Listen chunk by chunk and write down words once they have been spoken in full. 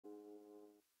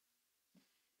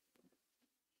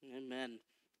Amen.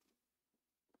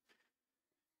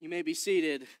 You may be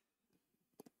seated.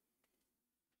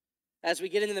 As we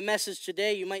get into the message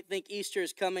today, you might think Easter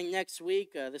is coming next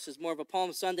week. This is more of a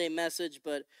Palm Sunday message,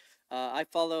 but I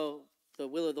follow the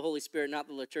will of the Holy Spirit, not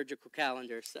the liturgical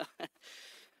calendar. So,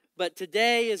 but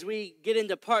today, as we get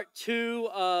into part 2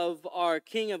 of our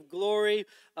King of Glory,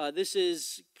 this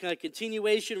is a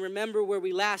continuation. Remember where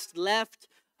we last left,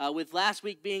 with last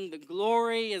week being the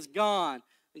glory is gone.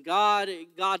 God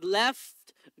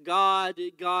left.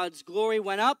 God's glory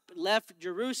went up, left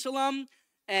Jerusalem,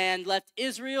 and left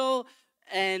Israel,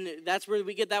 and that's where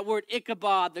we get that word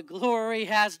Ichabod. The glory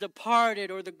has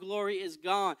departed, or the glory is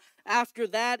gone. After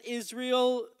that,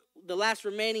 Israel, the last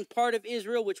remaining part of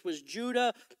Israel, which was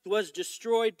Judah, was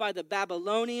destroyed by the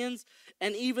Babylonians.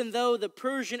 And even though the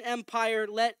Persian Empire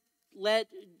let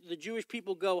the Jewish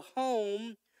people go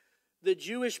home, the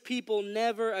Jewish people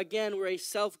never again were a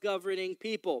self-governing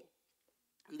people.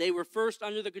 They were first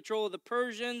under the control of the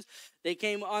Persians. They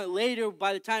came on later,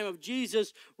 by the time of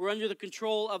Jesus, were under the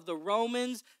control of the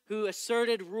Romans, who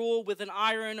asserted rule with an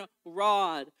iron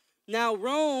rod. Now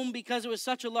Rome, because it was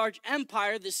such a large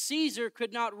empire, the Caesar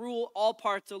could not rule all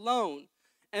parts alone.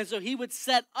 And so he would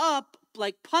set up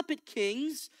like puppet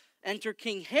kings, enter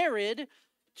King Herod,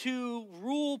 to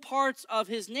rule parts of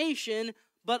his nation,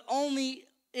 but only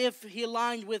if he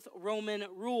aligned with Roman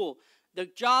rule. The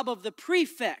job of the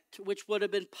prefect, which would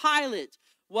have been Pilate,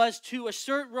 was to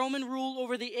assert Roman rule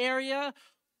over the area,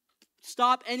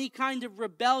 stop any kind of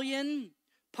rebellion,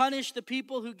 punish the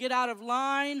people who get out of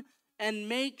line, and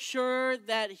make sure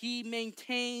that he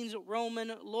maintains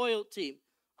Roman loyalty.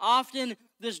 Often,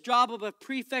 this job of a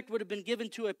prefect would have been given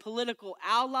to a political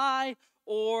ally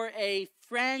or a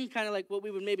friend, kind of like what we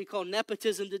would maybe call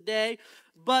nepotism today.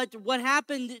 But what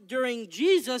happened during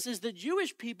Jesus is the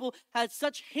Jewish people had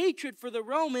such hatred for the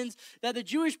Romans that the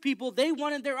Jewish people, they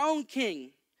wanted their own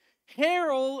king.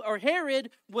 Herod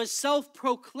was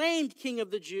self-proclaimed king of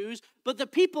the Jews, but the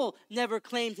people never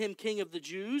claimed him king of the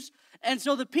Jews. And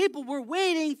so the people were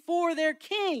waiting for their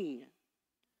king.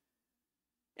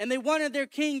 And they wanted their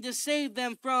king to save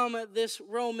them from this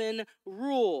Roman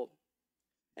rule.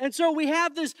 And so we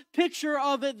have this picture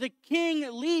of the king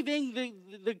leaving,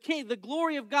 the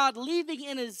glory of God leaving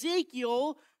in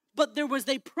Ezekiel, but there was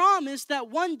a promise that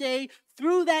one day,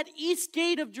 through that east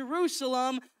gate of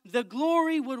Jerusalem, the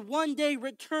glory would one day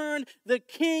return, the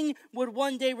king would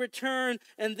one day return,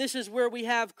 and this is where we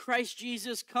have Christ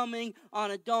Jesus coming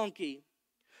on a donkey.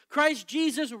 Christ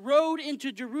Jesus rode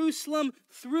into Jerusalem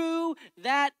through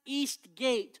that east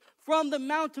gate, from the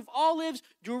Mount of Olives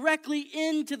directly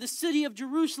into the city of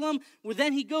Jerusalem, where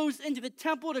then he goes into the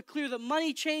temple to clear the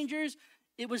money changers.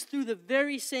 It was through the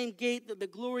very same gate that the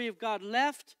glory of God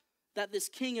left, that this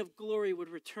King of Glory would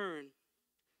return.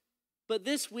 But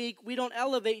this week, we don't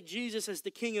elevate Jesus as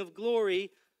the King of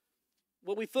Glory.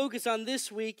 What we focus on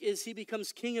this week is he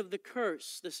becomes King of the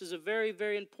curse. This is a very,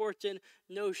 very important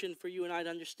notion for you and I to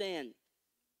understand.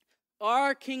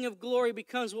 Our King of Glory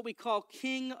becomes what we call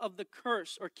King of the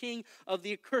curse, or King of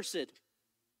the accursed.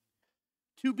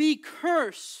 To be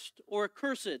cursed or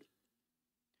accursed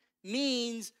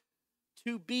means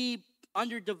to be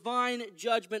under divine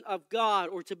judgment of God,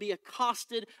 or to be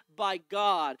accosted by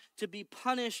God, to be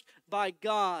punished by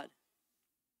God.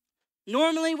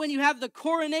 Normally, when you have the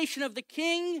coronation of the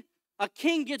king, a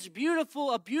king gets a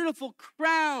beautiful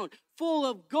crown full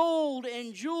of gold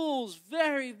and jewels,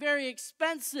 very, very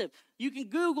expensive. You can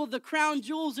Google the crown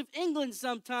jewels of England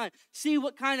sometime, see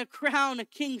what kind of crown a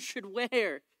king should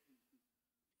wear.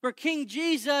 For King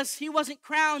Jesus, he wasn't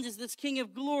crowned as this King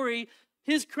of Glory.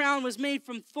 His crown was made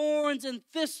from thorns and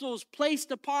thistles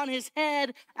placed upon his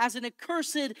head as an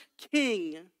accursed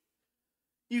king.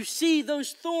 You see,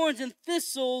 those thorns and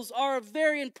thistles are a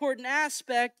very important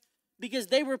aspect because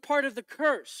they were part of the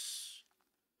curse.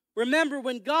 Remember,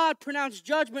 when God pronounced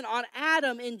judgment on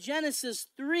Adam in Genesis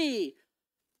 3,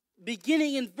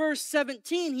 beginning in verse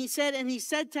 17, he said, "And he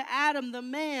said to Adam the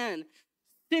man,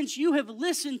 since you have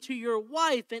listened to your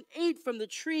wife and ate from the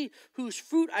tree whose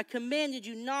fruit I commanded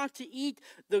you not to eat,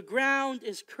 the ground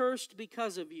is cursed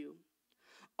because of you.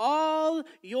 All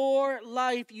your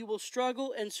life you will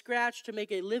struggle and scratch to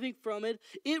make a living from it.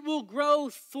 It will grow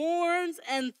thorns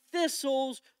and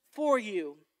thistles for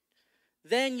you.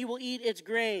 Then you will eat its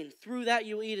grain. Through that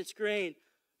you will eat its grain.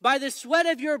 By the sweat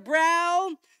of your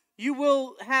brow you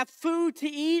will have food to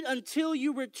eat until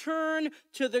you return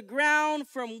to the ground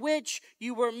from which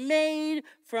you were made.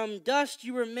 From dust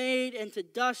you were made, and to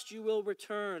dust you will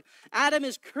return." Adam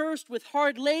is cursed with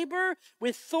hard labor,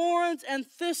 with thorns and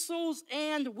thistles,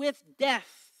 and with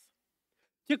death.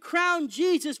 To crown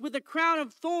Jesus with a crown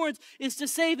of thorns is to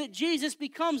say that Jesus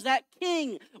becomes that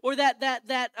king or that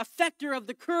effector of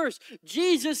the curse.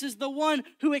 Jesus is the one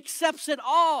who accepts it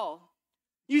all.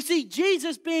 You see,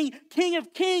 Jesus being King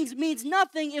of Kings means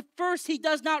nothing if first he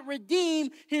does not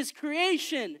redeem his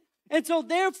creation. And so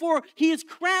therefore, he is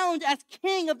crowned as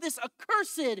king of this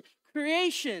accursed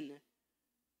creation.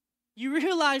 You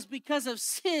realize because of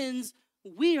sins,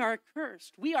 we are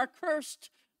cursed. We are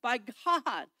cursed by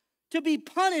God. To be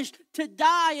punished, to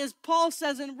die, as Paul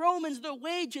says in Romans, the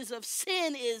wages of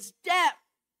sin is death.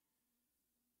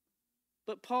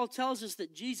 But Paul tells us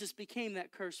that Jesus became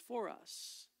that curse for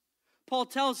us. Paul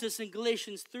tells us in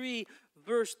Galatians 3,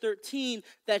 verse 13,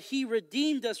 that he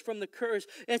redeemed us from the curse.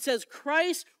 It says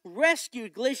Christ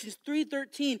rescued, Galatians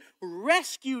 3:13,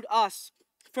 rescued us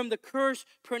from the curse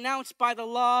pronounced by the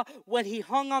law when he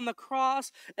hung on the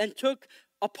cross and took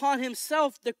upon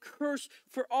himself the curse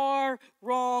for our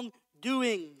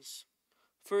wrongdoings.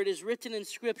 For it is written in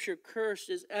Scripture, cursed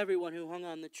is everyone who hung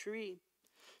on the tree.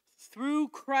 Through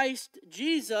Christ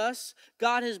Jesus,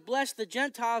 God has blessed the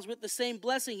Gentiles with the same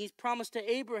blessing he's promised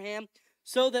to Abraham,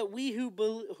 so that we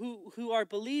who are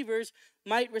believers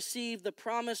might receive the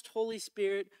promised Holy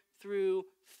Spirit through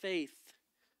faith.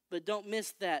 But don't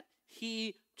miss that.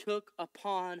 He took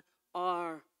upon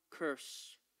our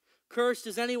curse. Cursed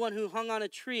is anyone who hung on a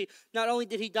tree. Not only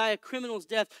did he die a criminal's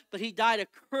death, but he died a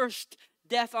cursed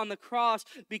death on the cross,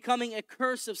 becoming a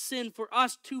curse of sin for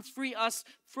us to free us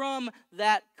from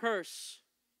that curse.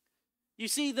 You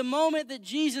see, the moment that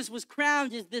Jesus was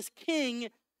crowned as this king,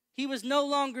 he was no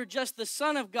longer just the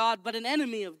Son of God, but an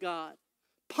enemy of God,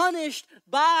 punished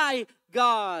by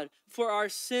God for our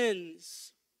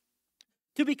sins.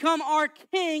 To become our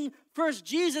king, first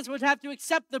Jesus would have to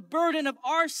accept the burden of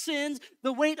our sins,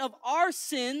 the weight of our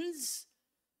sins,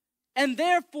 and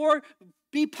therefore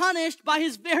be punished by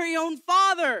his very own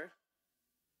Father.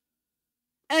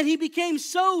 And he became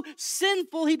so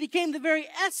sinful, he became the very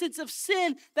essence of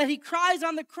sin, that he cries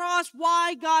on the cross,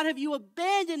 "Why, God, have you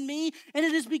abandoned me?" And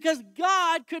it is because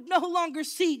God could no longer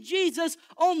see Jesus,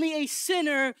 only a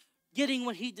sinner, getting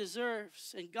what he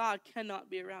deserves. And God cannot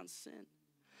be around sin.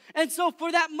 And so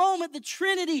for that moment, the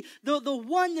Trinity, the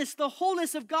oneness, the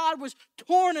wholeness of God was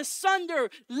torn asunder,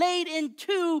 laid in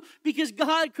two, because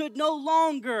God could no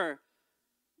longer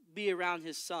be around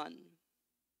his Son.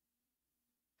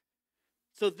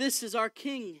 So this is our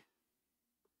King.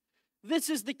 This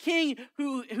is the King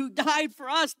who died for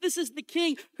us. This is the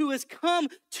King who has come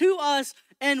to us.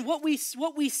 And what we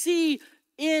see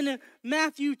in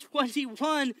Matthew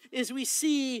 21 is we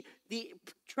see the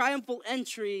triumphal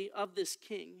entry of this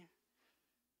King.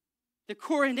 The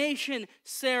coronation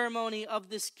ceremony of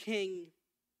this King.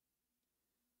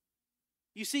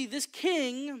 You see, this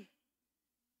King,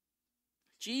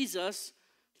 Jesus,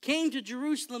 came to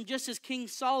Jerusalem just as King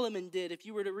Solomon did, if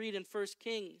you were to read in 1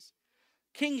 Kings.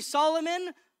 King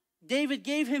Solomon, David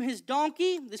gave him his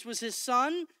donkey. This was his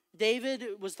son.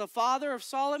 David was the father of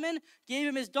Solomon. Gave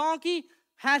him his donkey,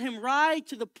 had him ride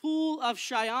to the pool of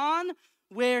Shion,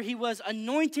 where he was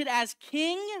anointed as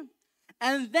king.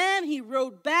 And then he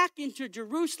rode back into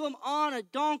Jerusalem on a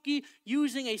donkey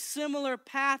using a similar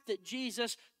path that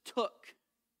Jesus took.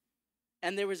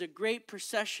 And there was a great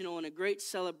processional and a great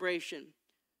celebration.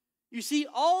 You see,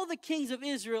 all the kings of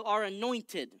Israel are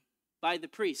anointed by the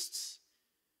priests.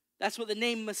 That's what the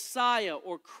name Messiah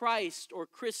or Christ or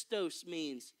Christos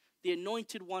means, the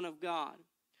anointed one of God.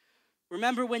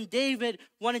 Remember when David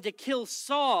wanted to kill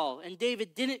Saul and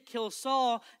David didn't kill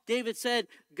Saul, David said,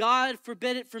 "God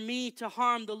forbid it from me to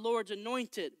harm the Lord's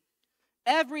anointed."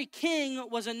 Every king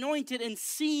was anointed and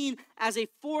seen as a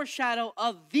foreshadow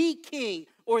of the king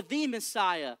or the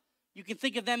Messiah. You can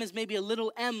think of them as maybe a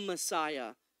little m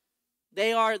Messiah.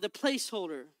 They are the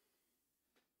placeholder.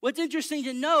 What's interesting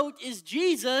to note is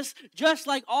Jesus, just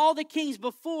like all the kings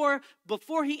before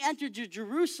he entered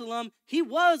Jerusalem, he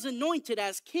was anointed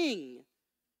as king.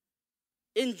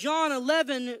 In John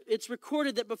 11, it's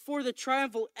recorded that before the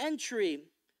triumphal entry,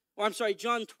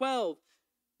 John 12,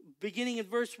 beginning in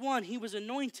verse 1, he was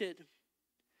anointed.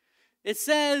 It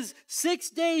says,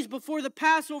 6 days before the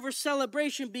Passover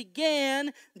celebration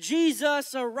began,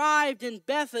 Jesus arrived in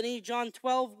Bethany, John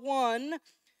 12:1,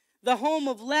 the home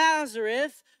of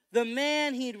Lazarus, the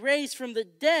man he'd raised from the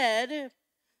dead.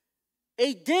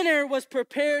 A dinner was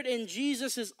prepared in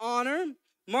Jesus' honor.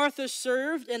 Martha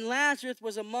served, and Lazarus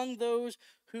was among those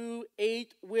who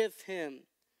ate with him.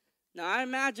 Now, I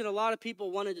imagine a lot of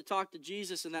people wanted to talk to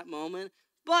Jesus in that moment,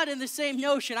 but in the same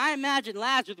notion, I imagine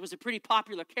Lazarus was a pretty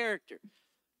popular character.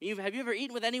 Have you ever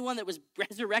eaten with anyone that was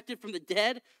resurrected from the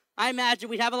dead? I imagine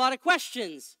we'd have a lot of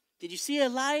questions. Did you see a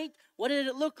light? What did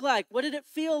it look like? What did it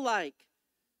feel like?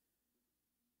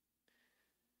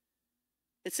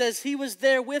 It says he was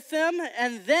there with them,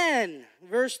 and then,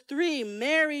 verse 3,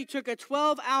 Mary took a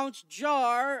 12-ounce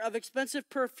jar of expensive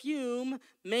perfume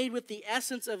made with the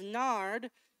essence of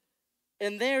nard,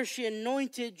 and there she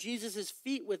anointed Jesus'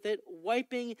 feet with it,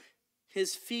 wiping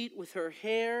his feet with her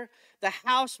hair. The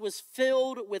house was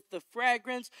filled with the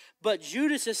fragrance, but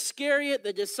Judas Iscariot,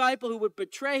 the disciple who would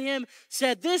betray him,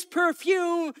 said this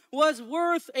perfume was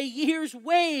worth a year's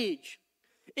wage.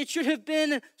 It should have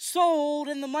been sold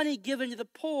and the money given to the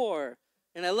poor.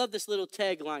 And I love this little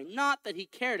tagline. Not that he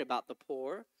cared about the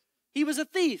poor. He was a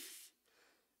thief.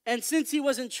 And since he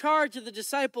was in charge of the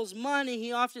disciples' money,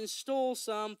 he often stole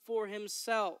some for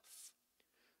himself.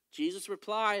 Jesus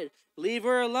replied, leave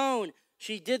her alone.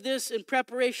 She did this in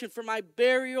preparation for my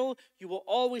burial. You will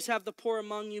always have the poor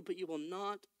among you, but you will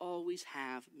not always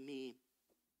have me.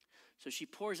 So she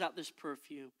pours out this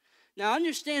perfume. Now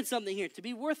understand something here. To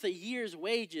be worth a year's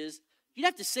wages, you'd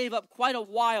have to save up quite a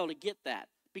while to get that,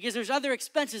 because there's other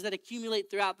expenses that accumulate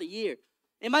throughout the year.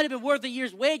 It might have been worth a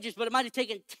year's wages, but it might have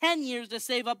taken 10 years to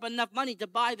save up enough money to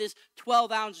buy this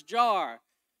 12-ounce jar.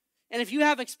 And if you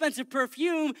have expensive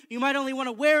perfume, you might only want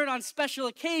to wear it on special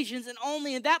occasions, and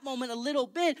only in that moment a little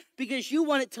bit, because you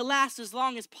want it to last as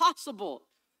long as possible.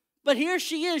 But here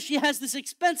she is. She has this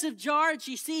expensive jar, and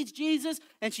she sees Jesus,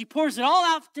 and she pours it all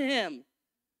out to him.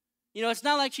 You know, it's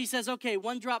not like she says, okay,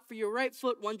 one drop for your right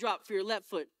foot, one drop for your left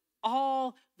foot.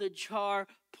 All the jar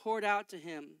poured out to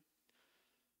him.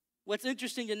 What's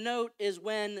interesting to note is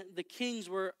when the kings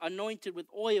were anointed with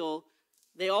oil,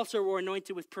 they also were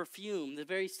anointed with perfume, the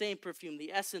very same perfume,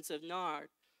 the essence of nard.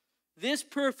 This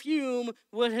perfume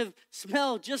would have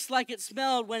smelled just like it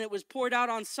smelled when it was poured out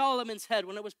on Solomon's head,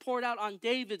 when it was poured out on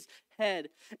David's head.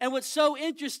 And what's so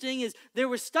interesting is there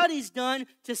were studies done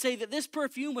to say that this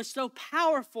perfume was so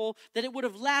powerful that it would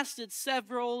have lasted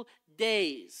several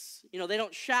days. You know, they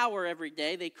don't shower every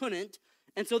day. They couldn't.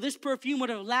 And so this perfume would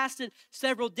have lasted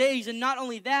several days. And not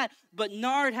only that, but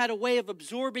nard had a way of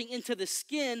absorbing into the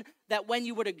skin that when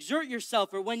you would exert yourself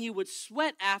or when you would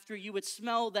sweat after, you would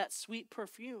smell that sweet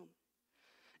perfume.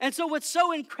 And so what's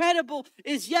so incredible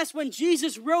is, yes, when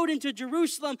Jesus rode into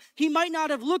Jerusalem, he might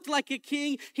not have looked like a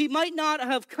king. He might not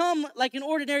have come like an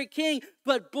ordinary king,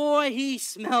 but boy, he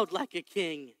smelled like a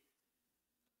king.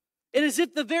 It is as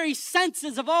if the very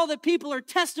senses of all the people are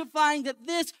testifying that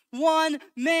this one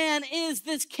man is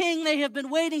this king they have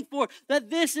been waiting for, that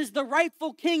this is the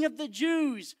rightful king of the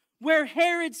Jews. Where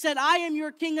Herod said, I am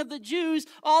your king of the Jews,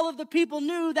 all of the people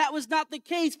knew that was not the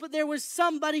case, but there was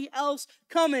somebody else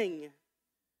coming.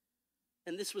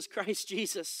 And this was Christ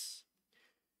Jesus.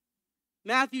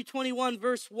 Matthew 21,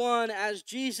 verse 1, as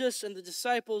Jesus and the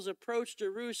disciples approached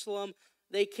Jerusalem,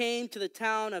 they came to the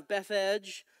town of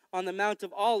Bethphage on the Mount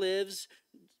of Olives,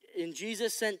 and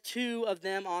Jesus sent two of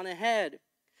them on ahead.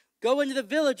 Go into the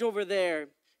village over there,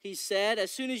 he said. As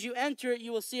soon as you enter it,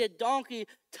 you will see a donkey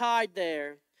tied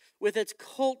there, with its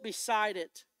colt beside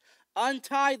it.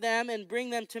 Untie them and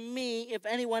bring them to me. If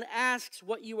anyone asks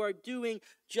what you are doing,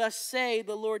 just say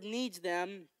the Lord needs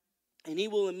them, and he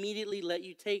will immediately let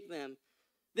you take them.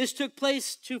 This took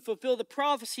place to fulfill the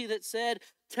prophecy that said,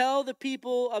 tell the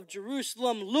people of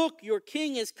Jerusalem, look, your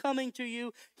king is coming to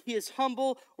you. He is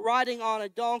humble, riding on a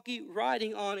donkey's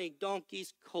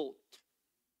colt.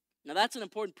 Now that's an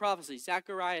important prophecy,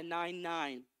 Zechariah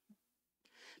 9:9.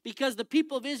 Because the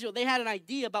people of Israel, they had an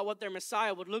idea about what their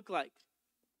Messiah would look like.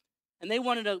 And they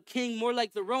wanted a king more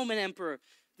like the Roman emperor,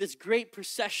 this great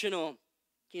processional.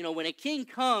 You know, when a king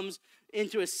comes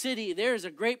into a city, there is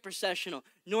a great processional.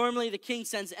 Normally, the king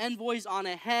sends envoys on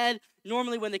ahead.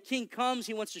 Normally, when the king comes,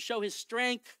 he wants to show his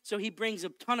strength, so he brings a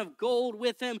ton of gold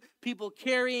with him, people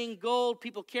carrying gold,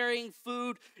 people carrying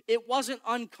food. It wasn't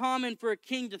uncommon for a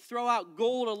king to throw out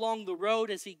gold along the road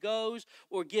as he goes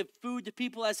or give food to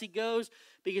people as he goes,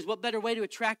 because what better way to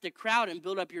attract a crowd and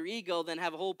build up your ego than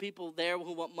have a whole people there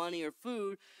who want money or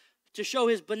food? To show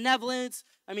his benevolence,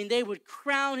 I mean, they would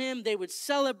crown him, they would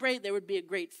celebrate, there would be a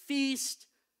great feast.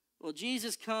 Well,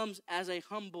 Jesus comes as a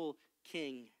humble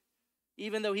king.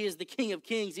 Even though he is the King of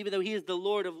Kings, even though he is the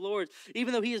Lord of Lords,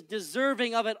 even though he is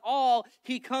deserving of it all,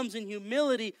 he comes in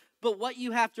humility. But what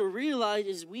you have to realize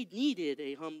is we needed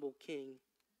a humble king,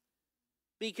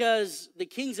 because the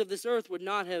kings of this earth would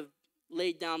not have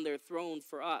laid down their throne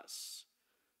for us.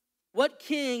 What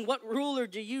king, what ruler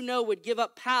do you know would give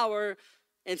up power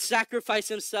and sacrifice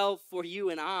himself for you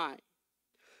and I?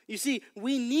 You see,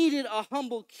 we needed a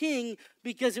humble king,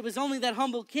 because it was only that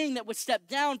humble king that would step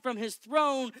down from his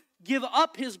throne, give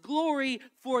up his glory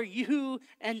for you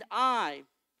and I.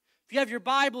 If you have your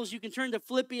Bibles, you can turn to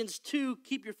Philippians 2.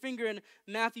 Keep your finger in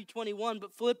Matthew 21,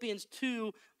 but Philippians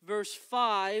 2, verse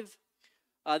 5.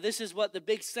 This is what the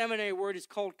big seminary word is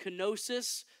called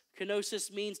kenosis. Kenosis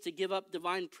means to give up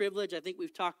divine privilege. I think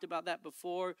we've talked about that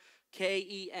before.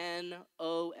 Kenosis,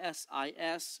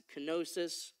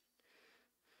 kenosis.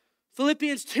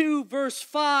 Philippians 2, verse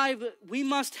 5, we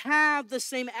must have the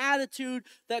same attitude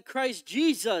that Christ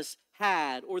Jesus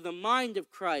had, or the mind of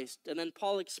Christ. And then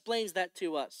Paul explains that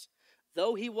to us.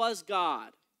 Though he was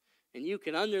God, and you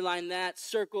can underline that,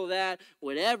 circle that,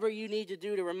 whatever you need to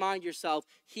do to remind yourself,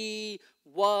 he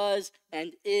was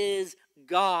and is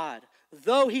God.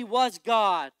 Though he was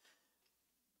God,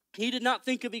 he did not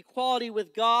think of equality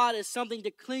with God as something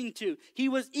to cling to. He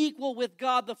was equal with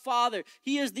God the Father.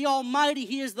 He is the Almighty.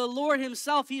 He is the Lord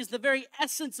himself. He is the very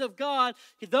essence of God.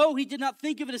 Though he did not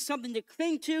think of it as something to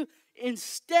cling to,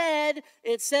 instead,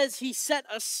 it says he set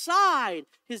aside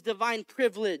his divine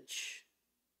privilege.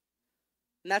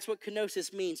 And that's what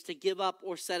kenosis means, to give up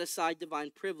or set aside divine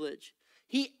privilege.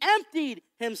 He emptied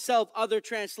himself, other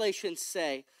translations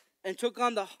say, and took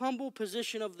on the humble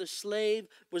position of the slave,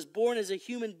 was born as a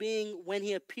human being. When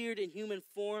he appeared in human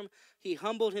form, he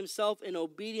humbled himself in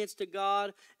obedience to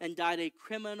God and died a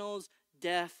criminal's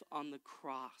death on the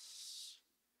cross.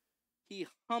 He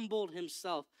humbled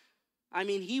himself. I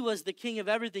mean, he was the king of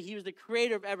everything. He was the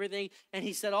creator of everything. And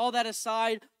he set all that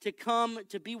aside to come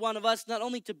to be one of us. Not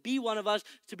only to be one of us,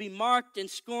 to be marked and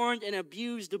scorned and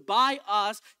abused by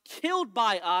us, killed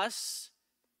by us,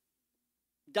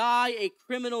 die a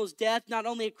criminal's death, not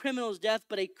only a criminal's death,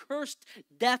 but a cursed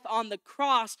death on the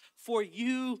cross for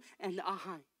you and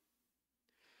I.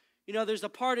 You know, there's a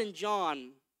part in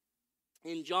John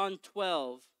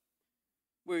 12,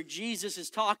 where Jesus is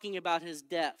talking about his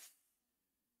death.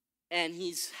 And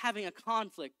he's having a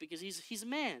conflict because he's a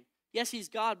man. Yes, he's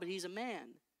God, but he's a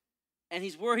man. And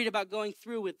he's worried about going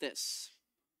through with this.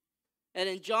 And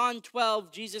in John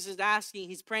 12, Jesus is asking,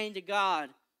 he's praying to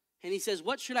God. And he says,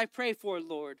 what should I pray for,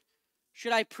 Lord?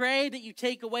 Should I pray that you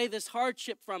take away this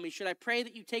hardship from me? Should I pray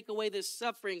that you take away this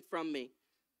suffering from me?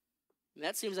 And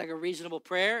that seems like a reasonable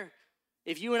prayer.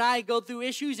 If you and I go through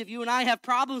issues, if you and I have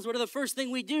problems, what are the first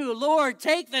thing we do? Lord,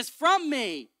 take this from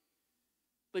me.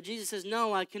 But Jesus says,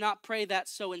 no, I cannot pray that.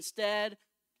 So instead,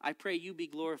 I pray you be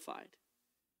glorified.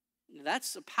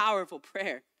 That's a powerful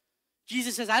prayer.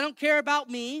 Jesus says, I don't care about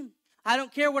me. I don't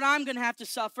care what I'm going to have to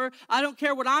suffer. I don't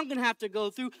care what I'm going to have to go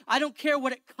through. I don't care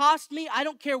what it costs me. I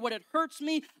don't care what it hurts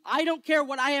me. I don't care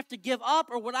what I have to give up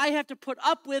or what I have to put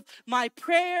up with. My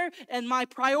prayer and my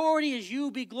priority is you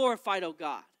be glorified, oh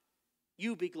God.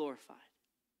 You be glorified.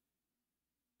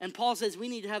 And Paul says we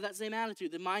need to have that same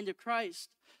attitude, the mind of Christ.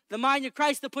 The mind of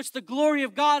Christ that puts the glory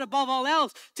of God above all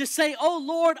else. To say, oh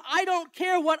Lord, I don't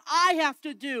care what I have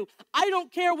to do. I don't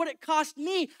care what it costs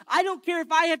me. I don't care if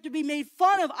I have to be made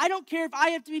fun of. I don't care if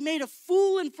I have to be made a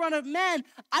fool in front of men.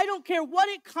 I don't care what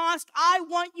it costs. I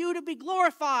want you to be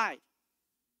glorified.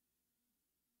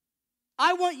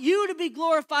 I want you to be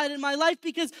glorified in my life,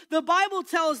 because the Bible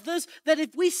tells us that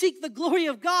if we seek the glory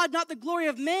of God, not the glory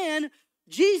of man,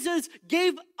 Jesus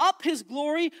gave up his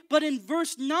glory, but in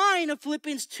verse 9 of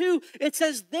Philippians 2, it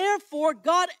says, therefore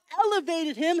God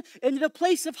elevated him into the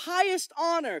place of highest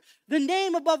honor, the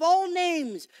name above all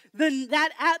names, that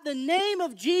at the name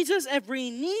of Jesus every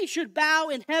knee should bow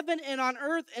in heaven and on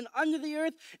earth and under the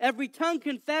earth, every tongue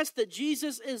confess that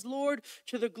Jesus is Lord,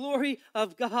 to the glory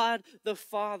of God the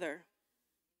Father.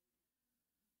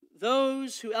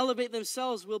 Those who elevate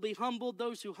themselves will be humbled.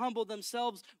 Those who humble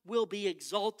themselves will be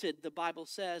exalted, the Bible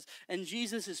says. And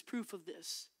Jesus is proof of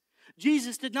this.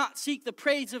 Jesus did not seek the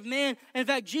praise of man. In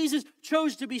fact, Jesus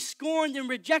chose to be scorned and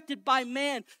rejected by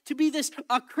man, to be this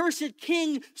accursed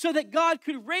king so that God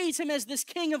could raise him as this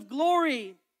king of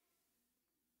glory.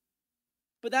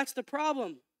 But that's the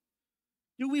problem.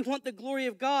 Do we want the glory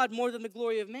of God more than the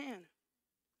glory of man?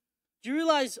 Do you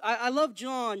realize, I love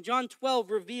John. John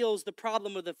 12 reveals the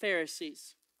problem of the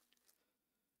Pharisees.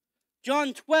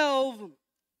 John 12,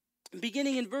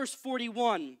 beginning in verse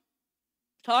 41,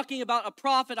 talking about a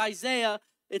prophet, Isaiah.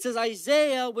 It says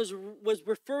Isaiah was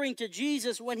referring to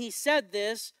Jesus when he said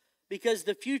this, because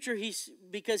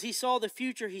he saw the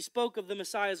future, he spoke of the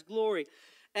Messiah's glory.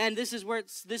 And this is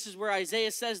where Isaiah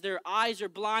says their eyes are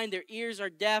blind, their ears are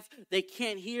deaf, they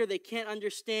can't hear, they can't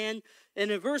understand.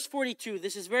 And in verse 42,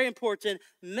 this is very important,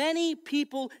 many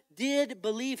people did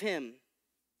believe him.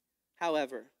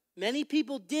 However, many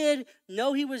people did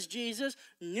know he was Jesus,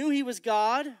 knew he was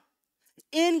God,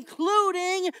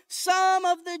 including some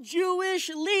of the Jewish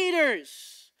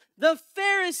leaders, the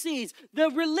Pharisees, the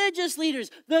religious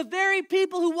leaders, the very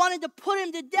people who wanted to put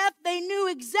him to death. They knew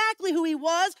exactly who he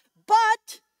was.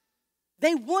 But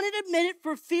They wouldn't admit it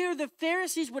for fear the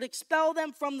Pharisees would expel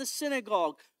them from the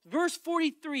synagogue. Verse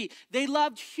 43, they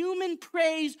loved human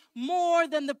praise more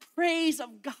than the praise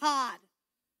of God.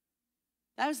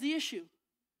 That was the issue.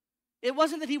 It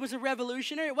wasn't that he was a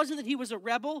revolutionary. It wasn't that he was a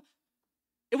rebel.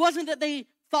 It wasn't that they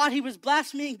thought he was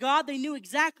blaspheming God. They knew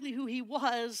exactly who he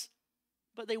was,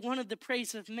 but they wanted the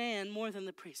praise of man more than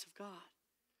the praise of God.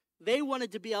 They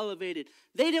wanted to be elevated.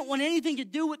 They didn't want anything to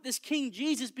do with this King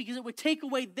Jesus because it would take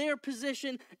away their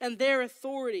position and their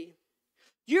authority.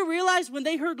 Do you realize when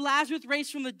they heard Lazarus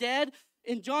raised from the dead,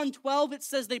 in John 12 it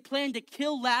says they planned to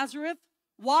kill Lazarus?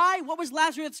 Why? What was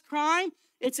Lazarus' crime?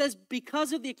 It says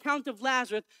because of the account of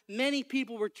Lazarus, many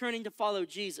people were turning to follow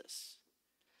Jesus.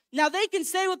 Now they can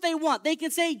say what they want. They can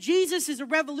say Jesus is a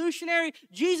revolutionary.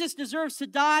 Jesus deserves to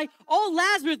die. All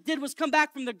Lazarus did was come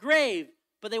back from the grave.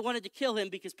 But they wanted to kill him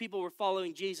because people were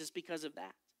following Jesus because of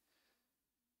that.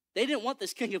 They didn't want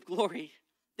this King of Glory.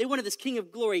 They wanted this King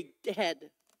of Glory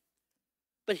dead.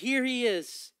 But here he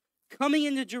is, coming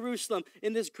into Jerusalem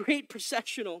in this great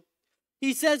processional.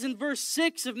 He says in verse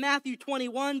 6 of Matthew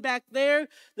 21 back there,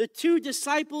 the 2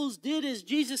 disciples did as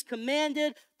Jesus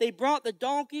commanded. They brought the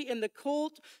donkey and the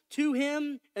colt to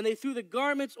him, and they threw the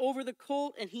garments over the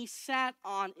colt, and he sat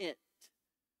on it.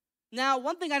 Now,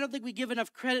 one thing I don't think we give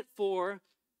enough credit for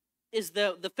is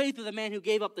the faith of the man who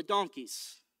gave up the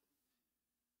donkeys.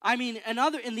 I mean,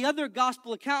 in the other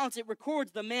gospel accounts, it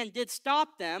records the man did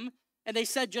stop them, and they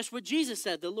said just what Jesus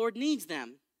said, the Lord needs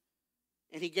them,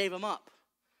 and he gave them up.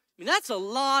 I mean, that's a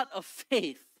lot of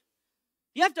faith.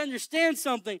 You have to understand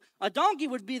something. A donkey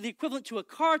would be the equivalent to a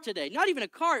car today. Not even a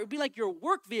car, it would be like your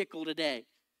work vehicle today.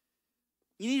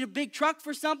 You need a big truck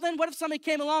for something? What if somebody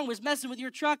came along, was messing with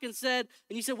your truck and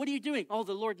you said, what are you doing? Oh,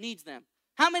 the Lord needs them.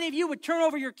 How many of you would turn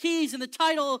over your keys and the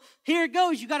title, here it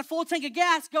goes, you got a full tank of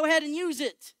gas, go ahead and use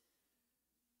it?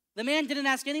 The man didn't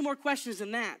ask any more questions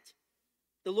than that.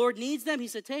 The Lord needs them. He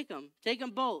said, take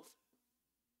them both.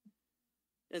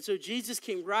 And so Jesus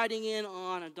came riding in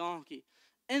on a donkey.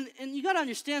 And you got to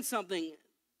understand something.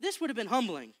 This would have been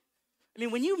humbling. I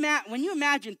mean, when you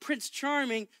imagine Prince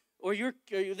Charming or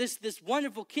this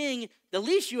wonderful king, the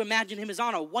least you imagine him is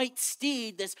on a white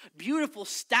steed, this beautiful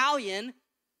stallion.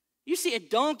 You see a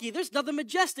donkey, there's nothing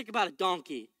majestic about a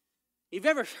donkey. You've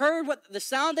ever heard what the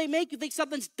sound they make? You think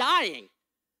something's dying.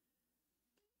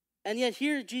 And yet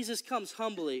here Jesus comes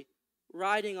humbly,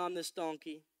 riding on this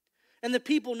donkey. And the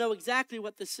people know exactly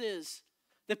what this is.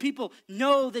 The people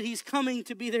know that he's coming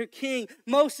to be their king.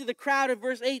 Most of the crowd of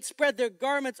verse 8 spread their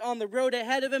garments on the road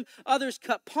ahead of him. Others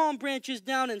cut palm branches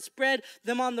down and spread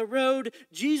them on the road.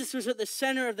 Jesus was at the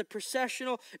center of the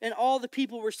processional, and all the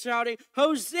people were shouting,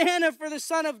 Hosanna for the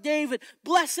Son of David.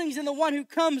 Blessings in the one who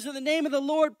comes in the name of the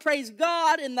Lord. Praise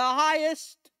God in the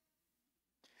highest.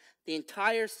 The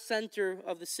entire center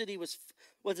of the city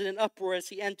was in an uproar as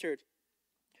he entered.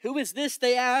 Who is this,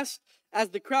 they asked, as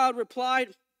the crowd replied,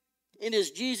 it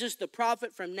is Jesus, the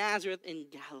prophet from Nazareth in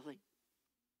Galilee.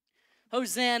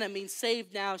 Hosanna means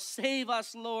save now. Save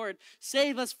us, Lord.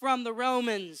 Save us from the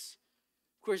Romans.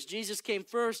 Of course, Jesus came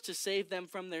first to save them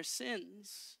from their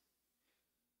sins.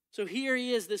 So here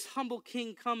he is, this humble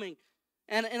king coming.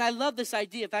 And I love this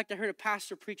idea. In fact, I heard a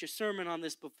pastor preach a sermon on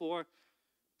this before.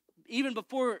 Even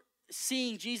before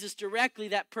seeing Jesus directly,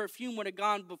 that perfume would have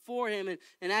gone before him.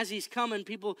 And as he's coming,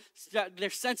 their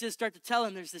senses start to tell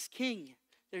him there's this king.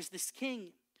 There's this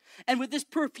king. And with this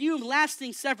perfume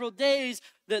lasting several days,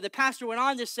 the pastor went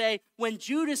on to say, when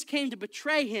Judas came to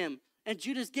betray him and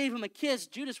Judas gave him a kiss,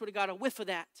 Judas would have got a whiff of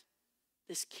that.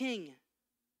 This king.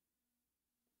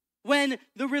 When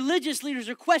the religious leaders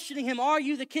are questioning him, are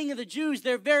you the king of the Jews?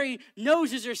 Their very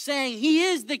noses are saying, he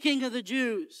is the king of the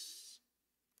Jews.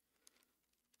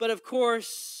 But of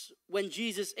course, when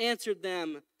Jesus answered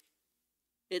them,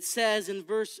 it says in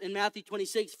Matthew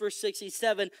 26, verse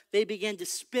 67, they began to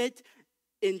spit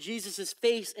in Jesus'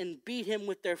 face and beat him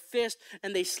with their fist,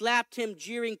 and they slapped him,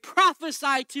 jeering,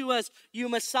 prophesy to us, you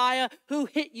Messiah, who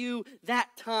hit you that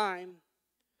time?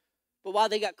 But while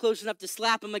they got close enough to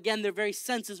slap him again, their very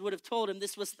senses would have told him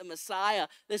this was the Messiah.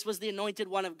 This was the anointed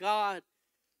one of God.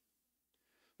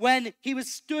 When he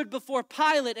was stood before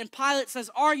Pilate, and Pilate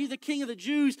says, are you the king of the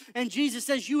Jews? And Jesus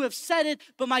says, you have said it,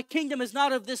 but my kingdom is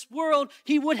not of this world.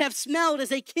 He would have smelled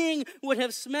as a king would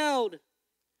have smelled.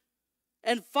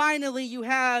 And finally, you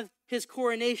have his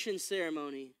coronation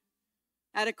ceremony.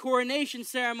 At a coronation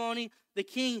ceremony, the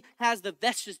king has the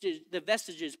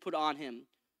vestiges put on him.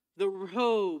 The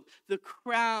robe, the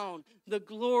crown, the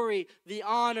glory, the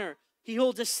honor. He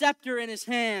holds a scepter in his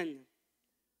hand.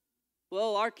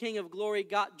 Well, our King of Glory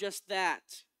got just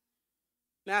that.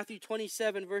 Matthew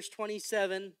 27, verse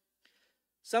 27.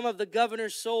 some of the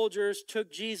governor's soldiers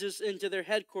took Jesus into their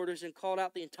headquarters and called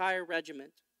out the entire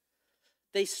regiment.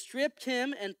 They stripped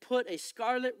him and put a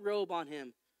scarlet robe on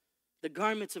him, the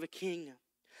garments of a king.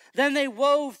 Then they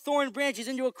wove thorn branches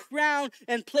into a crown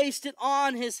and placed it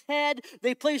on his head.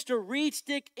 They placed a reed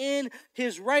stick in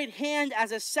his right hand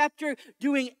as a scepter,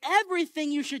 doing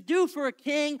everything you should do for a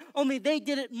king, only they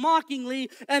did it mockingly.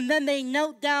 And then they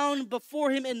knelt down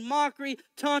before him in mockery,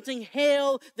 taunting,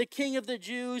 "Hail, the King of the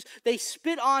Jews." They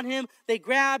spit on him. They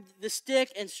grabbed the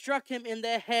stick and struck him in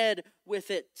the head with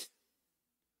it.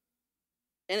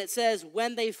 And it says,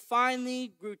 when they finally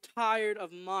grew tired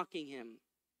of mocking him,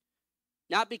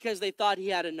 not because they thought he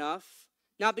had enough,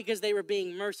 not because they were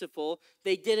being merciful,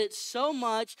 they did it so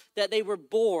much that they were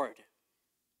bored.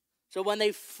 So when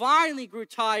they finally grew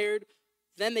tired,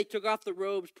 then they took off the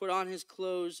robes, put on his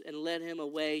clothes, and led him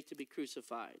away to be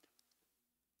crucified.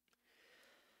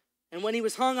 And when he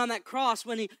was hung on that cross,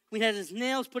 when he had his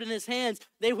nails put in his hands,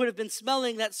 they would have been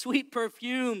smelling that sweet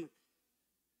perfume.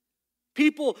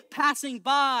 People passing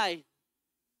by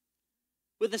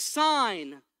with a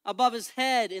sign above his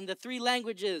head in the 3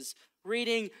 languages,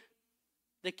 reading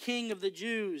the King of the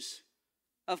Jews.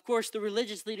 Of course, the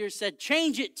religious leaders said,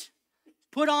 change it.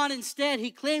 Put on instead,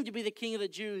 he claimed to be the King of the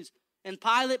Jews. And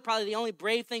Pilate, probably the only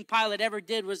brave thing Pilate ever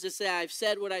did was to say, I've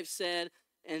said what I've said,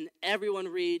 and everyone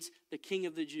reads the King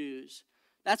of the Jews.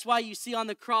 That's why you see on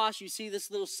the cross, you see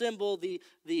this little symbol,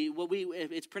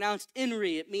 it's pronounced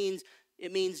Inri.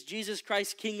 It means Jesus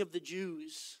Christ, King of the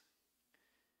Jews.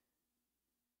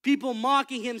 People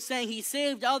mocking him, saying he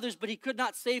saved others, but he could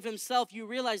not save himself. You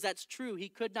realize that's true. He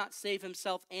could not save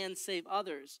himself and save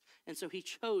others. And so he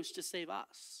chose to save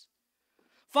us.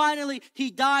 Finally,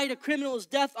 he died a criminal's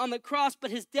death on the cross,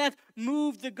 but his death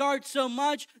moved the guard so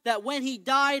much that when he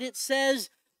died, it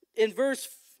says in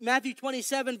Matthew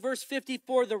 27, verse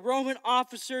 54, the Roman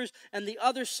officers and the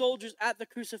other soldiers at the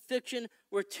crucifixion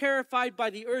were terrified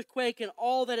by the earthquake and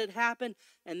all that had happened,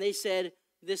 and they said,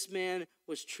 this man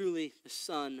was truly the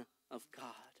Son of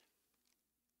God.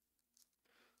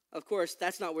 Of course,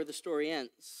 that's not where the story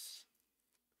ends.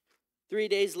 3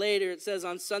 days later, it says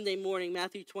on Sunday morning,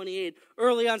 Matthew 28,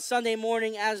 early on Sunday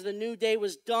morning, as the new day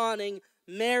was dawning,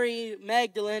 Mary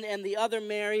Magdalene and the other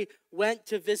Mary went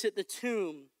to visit the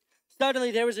tomb.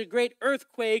 Suddenly there was a great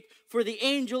earthquake, for an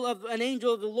angel of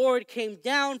the Lord came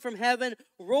down from heaven,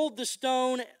 rolled the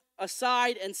stone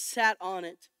aside, and sat on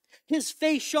it. His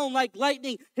face shone like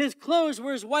lightning. His clothes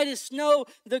were as white as snow.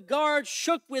 The guards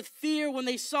shook with fear when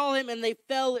they saw him, and they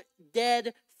fell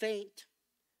dead faint.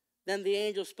 Then the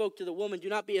angel spoke to the woman. Do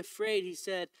not be afraid, he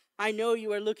said. I know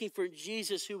you are looking for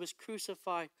Jesus who was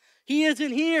crucified. He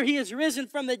isn't here. He is risen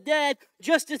from the dead,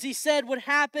 just as he said would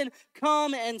happen.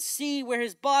 Come and see where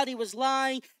his body was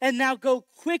lying. And now go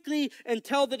quickly and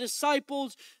tell the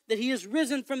disciples that he is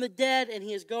risen from the dead, and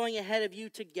he is going ahead of you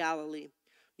to Galilee.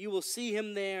 You will see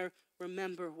him there.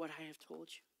 Remember what I have told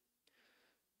you.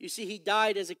 You see, he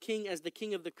died as the king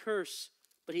of the curse,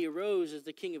 but he arose as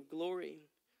the King of glory,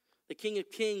 the King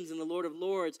of kings and the Lord of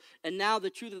lords. And now the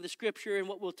truth of the scripture and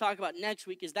what we'll talk about next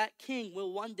week is that king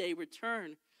will one day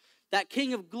return. That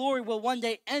King of glory will one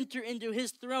day enter into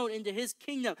his throne, into his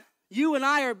kingdom. You and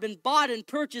I have been bought and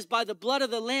purchased by the blood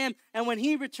of the Lamb, and when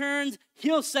he returns,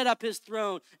 he'll set up his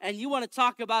throne. And you want to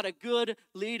talk about a good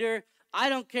leader? I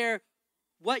don't care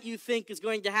what you think is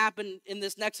going to happen in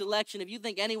this next election. If you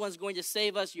think anyone's going to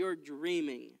save us, you're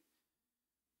dreaming.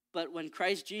 But when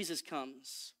Christ Jesus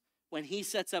comes, when he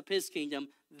sets up his kingdom,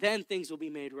 then things will be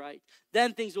made right.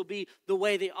 Then things will be the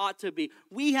way they ought to be.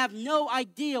 We have no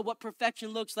idea what perfection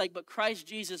looks like, but Christ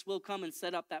Jesus will come and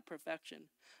set up that perfection.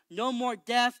 No more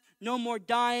death, no more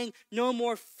dying, no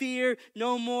more fear,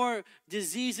 no more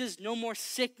diseases, no more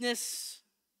sickness.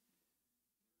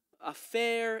 A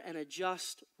fair and a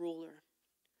just ruler.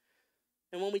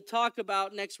 And when we talk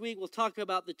about next week, we'll talk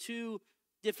about the 2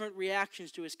 different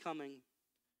reactions to his coming.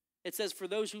 It says, for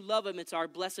those who love him, it's our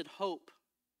blessed hope.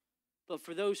 But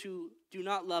for those who do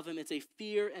not love him, it's a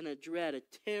fear and a dread, a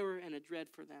terror and a dread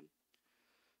for them.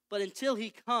 But until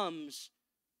he comes,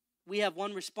 we have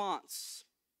one response.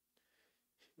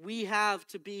 We have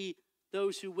to be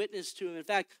those who witness to him. In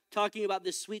fact, talking about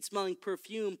this sweet-smelling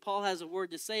perfume, Paul has a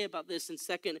word to say about this in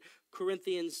 2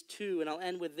 Corinthians 2, and I'll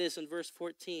end with this in verse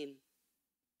 14.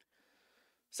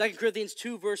 2 Corinthians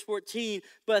 2, verse 14,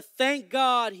 but thank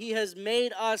God he has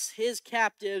made us his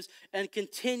captives and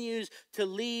continues to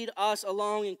lead us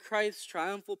along in Christ's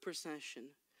triumphal procession.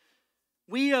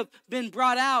 We have been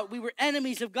brought out. We were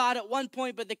enemies of God at one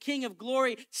point, but the King of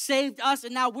glory saved us,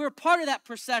 and now we're part of that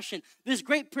procession, this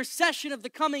great procession of the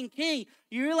coming King.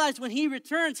 You realize when he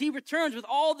returns with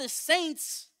all the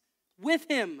saints with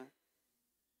him.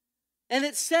 And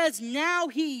it says now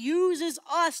he uses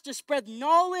us to spread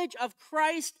knowledge of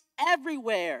Christ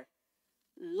everywhere,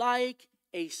 like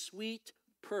a sweet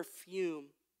perfume.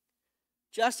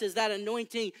 Just as that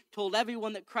anointing told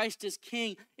everyone that Christ is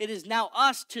king, it is now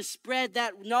us to spread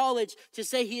that knowledge, to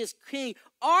say he is king.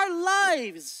 Our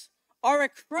lives are a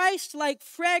Christ-like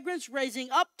fragrance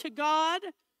raising up to God,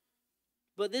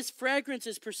 but this fragrance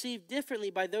is perceived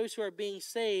differently by those who are being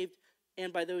saved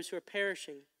and by those who are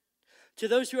perishing. To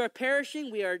those who are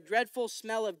perishing, we are a dreadful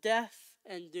smell of death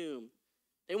and doom.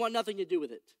 They want nothing to do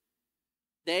with it.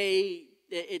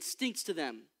 It stinks to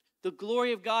them. The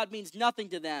glory of God means nothing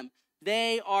to them.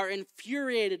 They are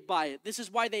infuriated by it. This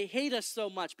is why they hate us so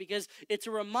much, because it's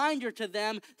a reminder to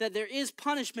them that there is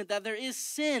punishment, that there is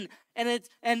sin.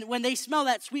 And when they smell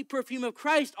that sweet perfume of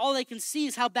Christ, all they can see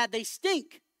is how bad they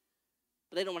stink.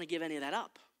 But they don't want to give any of that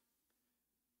up.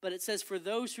 But it says, for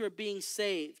those who are being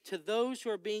saved, to those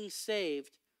who are being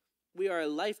saved, we are a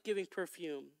life-giving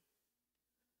perfume.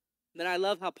 Then I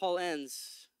love how Paul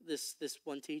ends this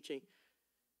one teaching.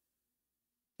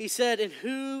 He said, and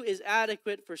who is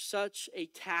adequate for such a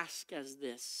task as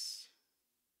this?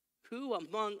 Who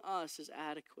among us is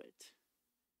adequate?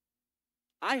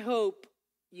 I hope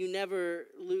you never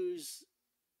lose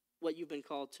what you've been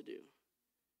called to do.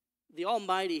 The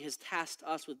Almighty has tasked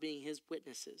us with being his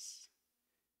witnesses.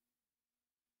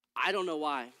 I don't know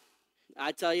why.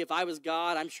 I tell you, if I was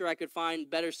God, I'm sure I could find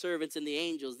better servants than the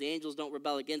angels. The angels don't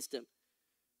rebel against him.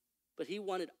 But he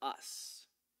wanted us.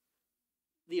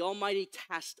 The Almighty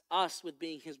tasked us with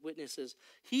being his witnesses.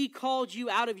 He called you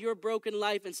out of your broken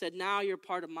life and said, now you're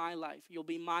part of my life. You'll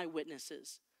be my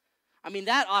witnesses. I mean,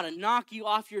 that ought to knock you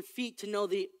off your feet to know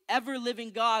the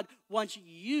ever-living God wants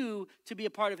you to be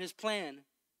a part of his plan.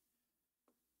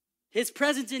 His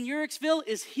presence in Uhrichsville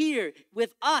is here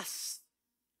with us.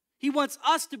 He wants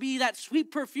us to be that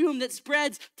sweet perfume that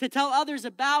spreads to tell others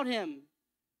about him.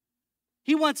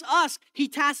 He wants us. He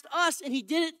tasked us, and he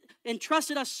did it and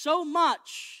trusted us so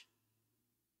much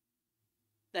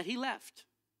that he left.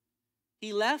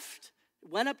 He left,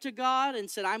 went up to God and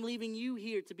said, I'm leaving you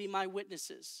here to be my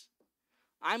witnesses.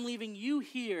 I'm leaving you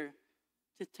here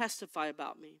to testify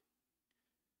about me.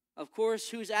 Of course,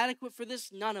 who's adequate for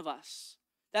this? None of us.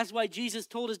 That's why Jesus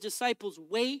told his disciples,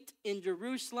 wait in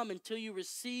Jerusalem until you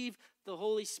receive the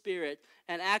Holy Spirit.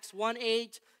 And Acts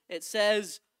 1:8, it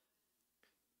says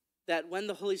that when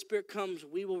the Holy Spirit comes,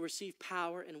 we will receive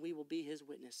power and we will be his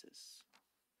witnesses.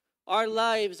 Our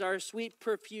lives are a sweet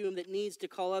perfume that needs to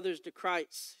call others to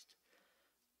Christ.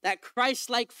 That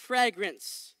Christ-like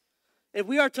fragrance. If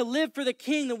we are to live for the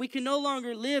King, then we can no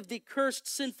longer live the cursed,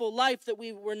 sinful life that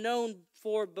we were known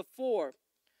for before.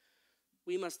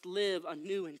 We must live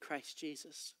anew in Christ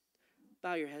Jesus.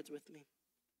 Bow your heads with me.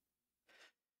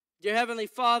 Dear Heavenly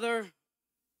Father,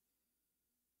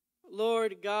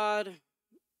 Lord God,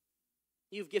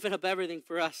 you've given up everything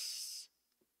for us.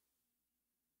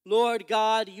 Lord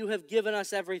God, you have given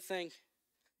us everything.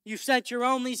 You sent your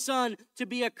only Son to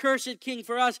be a cursed king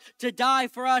for us, to die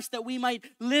for us that we might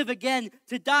live again,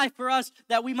 to die for us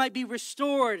that we might be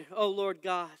restored, O Lord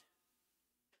God.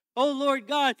 O Lord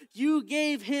God, you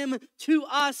gave him to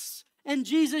us, and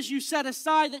Jesus, you set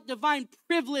aside that divine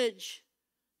privilege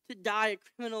to die a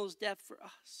criminal's death for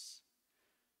us.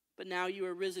 But now you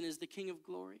are risen as the King of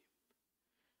glory.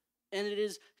 And it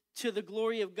is to the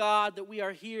glory of God that we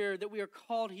are here, that we are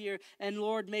called here. And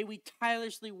Lord, may we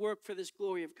tirelessly work for this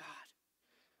glory of God.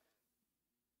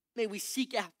 May we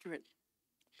seek after it.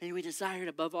 May we desire it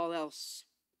above all else.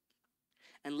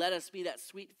 And let us be that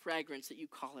sweet fragrance that you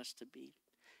call us to be.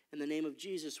 In the name of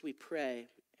Jesus we pray.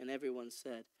 And everyone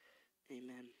said,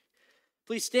 amen.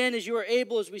 Please stand as you are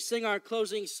able as we sing our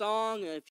closing song.